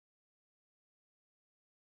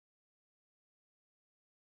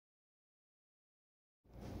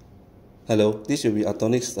Hello, this will be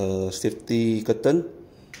Autonics safety curtain.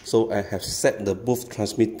 So I have set the both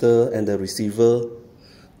transmitter and the receiver,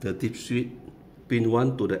 the deep switch pin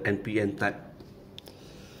 1 to the NPN type.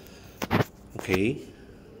 Okay.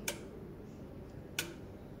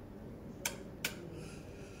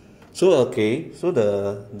 So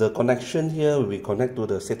the connection here will be connect to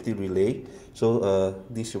the safety relay. So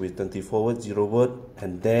this will be 24 volt 0 volt,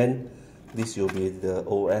 and then this will be the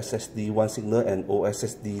OSSD 1 signal and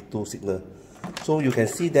OSSD 2 signal. So you can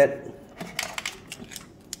see that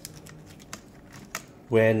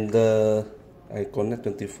when I connect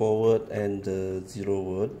 24 volt and the 0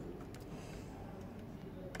 volt,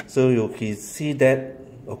 so you can see that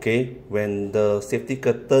when the safety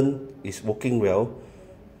curtain is working well,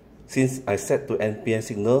 since I set to NPN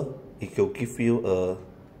signal, it will give you a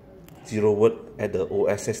 0 volt at the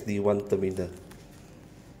OSSD 1 terminal.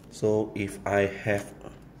 So if I have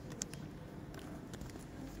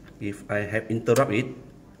interrupt it,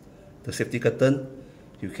 the safety curtain,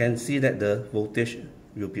 you can see that the voltage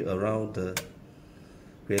will be around the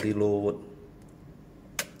very low volt.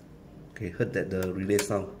 Okay, heard that the relay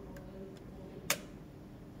sound.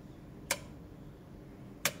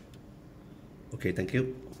 Okay, thank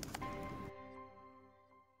you.